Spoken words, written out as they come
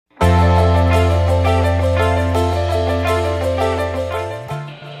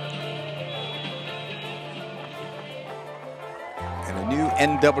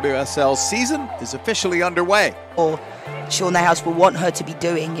NWSL season is officially underway. Or Shaun House will want her to be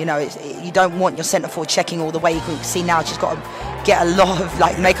doing, you know, you don't want your centre forward checking all the way. You can see now she's got to get a lot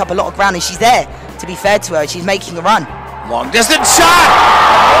of, make up a lot of ground, and she's there. To be fair to her, she's making a run. Long distance shot!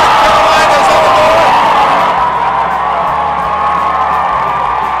 North Carolina's on the board!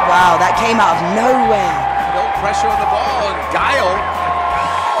 Wow, that came out of nowhere. No pressure on the ball, and Guile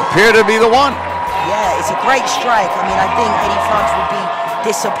appeared to be the one. Yeah, it's a great strike. I mean, I think Eddie France would be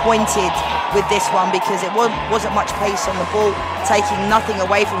disappointed with this one because it wasn't much pace on the ball, taking nothing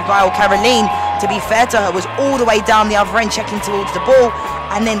away from Guile. Caroline, to be fair to her, was all the way down the other end checking towards the ball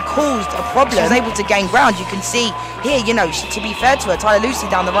and then caused a problem. She was able to gain ground. You can see here, you know, to be fair to her, Tyler Lucy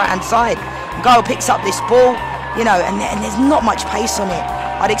down the right-hand side. Guile picks up this ball, you know, and there's not much pace on it.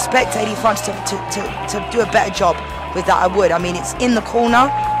 I'd expect Eddie France to do a better job with that, I would. I mean, it's in the corner,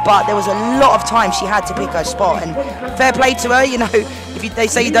 but there was a lot of time she had to pick her spot, and fair play to her, you know, they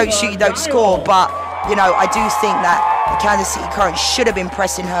say you don't shoot, you don't score, but, you know, I do think that the Kansas City Current should have been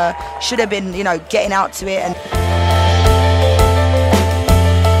pressing her, should have been, you know, getting out to it. And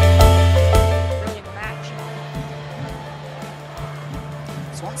brilliant match.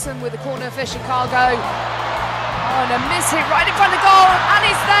 Swanson with the corner for Chicago. Oh, and a miss hit right in front of the goal, and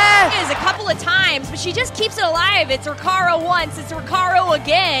it's there! It is a couple of times, but she just keeps it alive. It's Recaro once, it's Recaro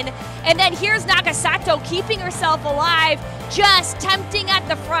again, and then here's Nagasato keeping herself alive, just tempting at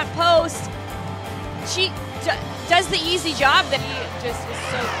the front post. She does the easy job that he just is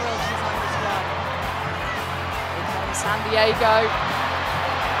so thrilled she's on this squad. Here comes San Diego.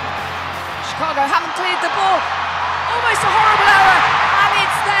 Chicago haven't cleared the ball. Almost a horrible error, and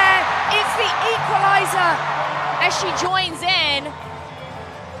it's there. It's the equalizer. As she joins in,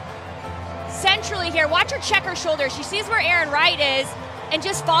 centrally here, watch her check her shoulder. She sees where Aaron Wright is and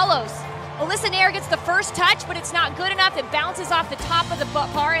just follows. Alyssa Nair gets the first touch, but it's not good enough. It bounces off the top of the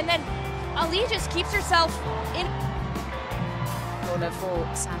bar, and then Ali just keeps herself in. Corner for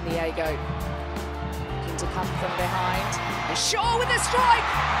San Diego. Looking to come from behind. And Shaw with a strike!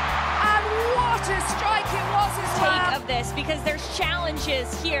 And what a strike it was as well! Take of this, because there's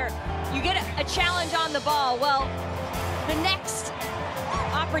challenges here. You get a challenge on the ball. Well, the next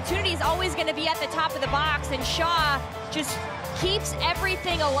opportunity is always going to be at the top of the box, and Shaw just keeps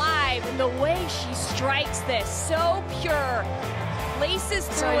everything alive. And the way she strikes this, so pure, laces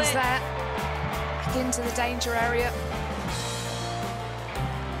through so it. Is that back into the danger area?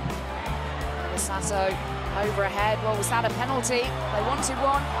 Sasso over ahead. Well, was that a penalty? They wanted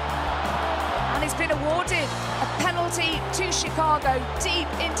one. And it's been awarded a penalty to Chicago deep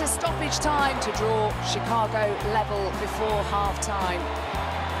into stoppage time to draw Chicago level before half-time.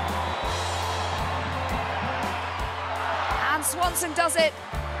 And Swanson does it.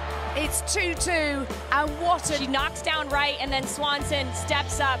 It's 2-2, and what a... She knocks down Wright, and then Swanson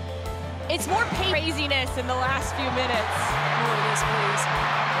steps up. It's more craziness in the last few minutes. More it is, please.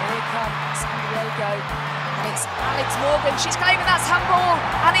 Here comes San Diego. And it's Alex Morgan. She's claiming that's handball,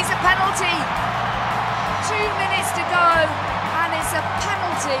 and it's a penalty. 2 minutes to go, and it's a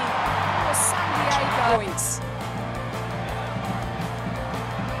penalty for San Diego. Points.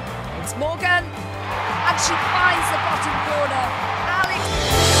 It's Morgan, and she finds the bottom corner. Alex.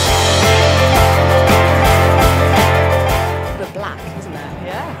 The black, isn't there?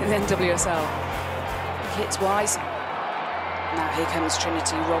 Yeah. In the NWSL. Hits wise. Now here comes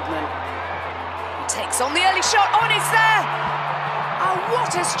Trinity Rodman. He takes on the early shot. Oh, and it's there! Oh,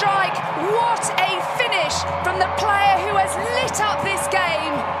 what a strike! What a finish from the player who has lit up this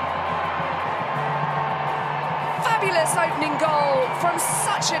game. Fabulous opening goal from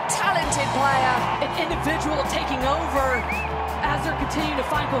such a talented player. An individual taking over as they're continuing to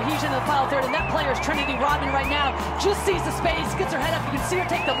find cohesion in the final third, and that player is Trinity Rodman right now. Just sees the space, gets her head up. You can see her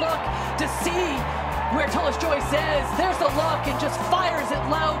take the look to see where Tullis Joyce is. There's the look and just fires it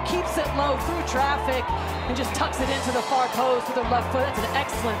low, keeps it low through traffic, and just tucks it into the far post with her left foot. That's an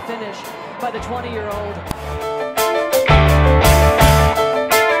excellent finish by the 20-year-old.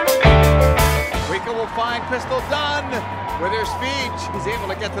 Rika will find Crystal Dunn with her speed. She's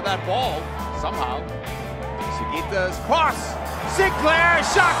able to get to that ball somehow. Sigita's cross. Sinclair,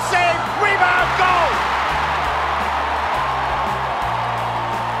 shot save, rebound, goal!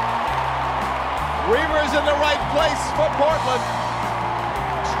 Reaver's in the right place for Portland.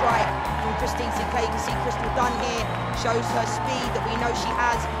 Strike from Christine Sinclair. You can see Crystal Dunn here. Shows her speed that we know she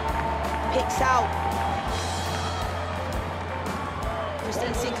has. Picks out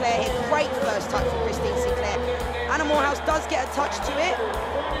Christine Sinclair here. Great first touch from Christine Sinclair. Anna Morehouse does get a touch to it,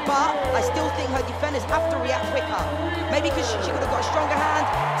 but I still think her defenders have to react quicker. Maybe because she could have got a stronger hand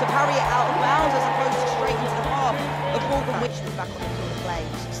to parry it out of bounds as opposed to straight into the half of Morgan, which was back on the field of play. play.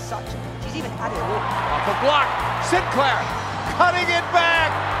 She's even added a walk. Off a block, Sinclair cutting it back,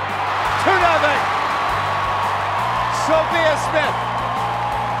 2-0. Sophia Smith.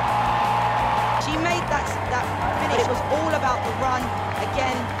 She made that finish. It was all about the run.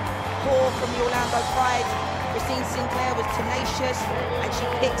 Again, poor from the Orlando Pride. Christine Sinclair was tenacious, and she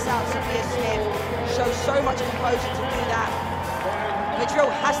picks out Sophia Smith. Shows so much composure to do that. Madrill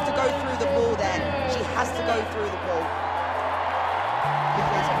has to go through the ball there. She has to go through the ball.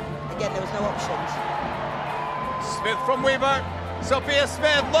 Because, again, there was no options. Smith from Weaver. Sophia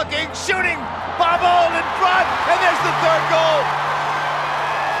Smith looking, shooting, bobble in front, and there's the third goal.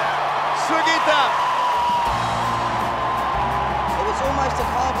 Sugita. It was almost a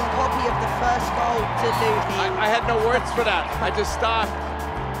carbon copy of the first goal to Louisville. I had no words for that. I just stopped.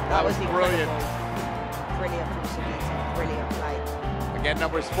 That was brilliant. Brilliant from Sugita. Brilliant play. Again,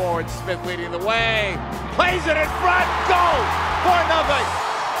 numbers forward. Smith leading the way. Plays it in front. Goal. 4-0.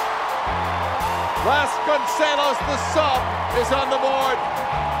 Vasconcelos, the sub, is on the board.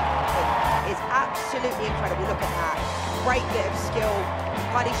 It's absolutely incredible. Look at that. Great bit of skill.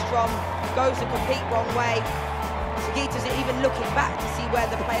 Putty strong. Goes the complete wrong way. Sugita's even looking back to see where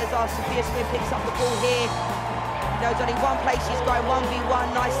the players are. Sophia Smith picks up the ball here. There's only one place she's going, 1v1.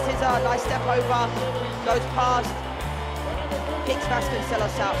 Nice scissor, nice step over. Goes past. Picks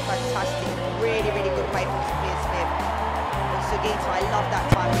Vasconcelos out. Fantastic. Really, really good play from Sophia Smith. And Sugita, I love that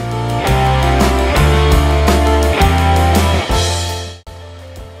time.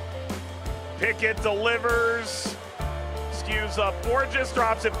 Pickett delivers, skews up, Borges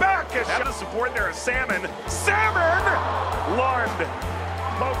drops it back. Have the support there is Salmon. Lund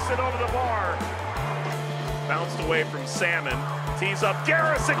pokes it over the bar. Bounced away from Salmon. Tees up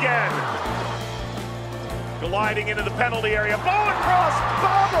Garris again. Gliding into the penalty area. Ball across.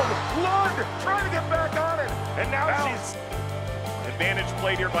 Bobbled. Lund trying to get back on it. And now she's advantage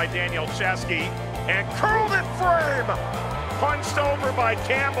played here by Danielle Chesky. And curled it frame. Punched over by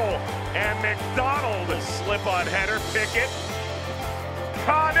Campbell and McDonald. Slip-on header, Pickett.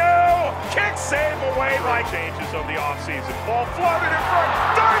 Kanu, kick save away by changes of the offseason. Ball floated in front,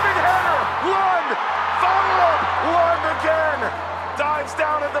 diving header, Lund, follow-up, Lund again. Dives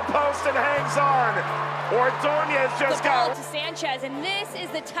down at the post and hangs on. Ordonez just got... The ball to Sanchez, and this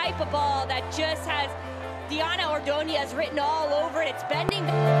is the type of ball that just has Diana Ordonez written all over it. It's bending.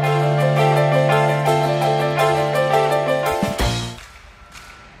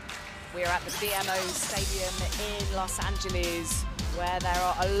 We're at the BMO Stadium in Los Angeles, where there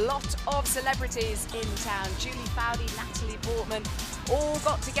are a lot of celebrities in town. Julie Foudy, Natalie Portman, all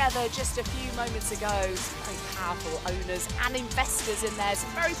got together just a few moments ago. Some very powerful owners and investors in there.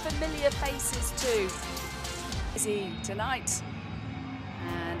 Some very familiar faces too. Busy tonight.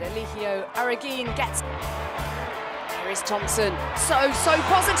 And Eligio Araguin gets... Here is Thompson. So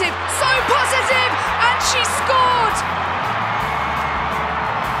positive, and she scored!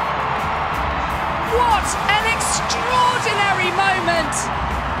 What an extraordinary moment!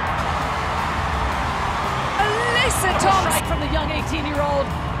 Alyssa Thompson. Right from the young 18-year-old,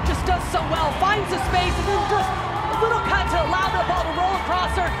 just does so well, finds the space, and then just a little cut to allow the ball to roll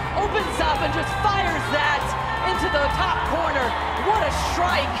across her, opens up and just fires that into the top corner. What a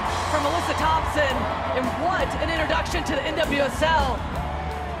strike from Alyssa Thompson, and what an introduction to the NWSL.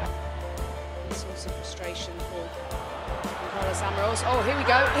 Source of frustration for Nicolas Amaros. Oh, here we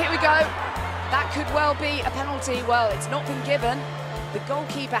go. That could well be a penalty. Well, it's not been given. The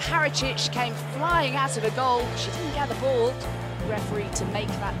goalkeeper, Haricic, came flying out of a goal. She didn't get the ball. The referee to make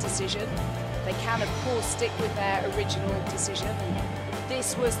that decision. They can, of course, stick with their original decision. And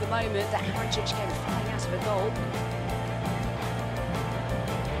this was the moment that Haricic came flying out of a goal.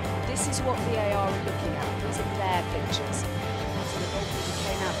 This is what VAR are looking at. These are their pictures. So the goalkeeper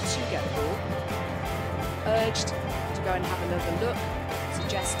came out to get the ball, urged to go and have another look,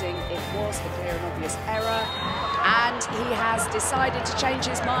 suggesting it was a clear and obvious error, and he has decided to change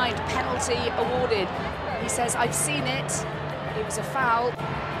his mind. Penalty awarded. He says, I've seen it, it was a foul.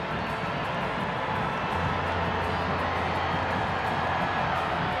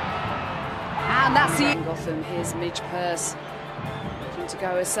 And that's the... Gotham, here's Midge Purse, looking to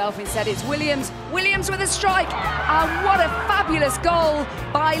go herself. Instead it's Williams. Williams with a strike, and what a fabulous goal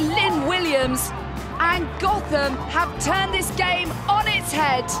by Lynn Williams. And Gotham have turned this game on its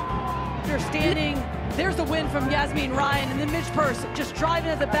head. They're standing. There's the win from Yasmin Ryan, and then Midge Purse just driving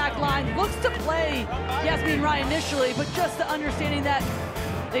at the back line. Looks to play Yasmin Ryan initially, but just the understanding that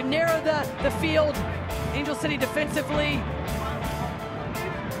they've narrowed the field. Angel City defensively.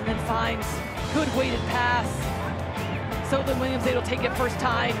 And then finds good weighted pass. So Lynn Williams able to take it first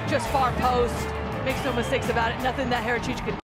time, just far post. Makes no mistakes about it. Nothing that Haricic can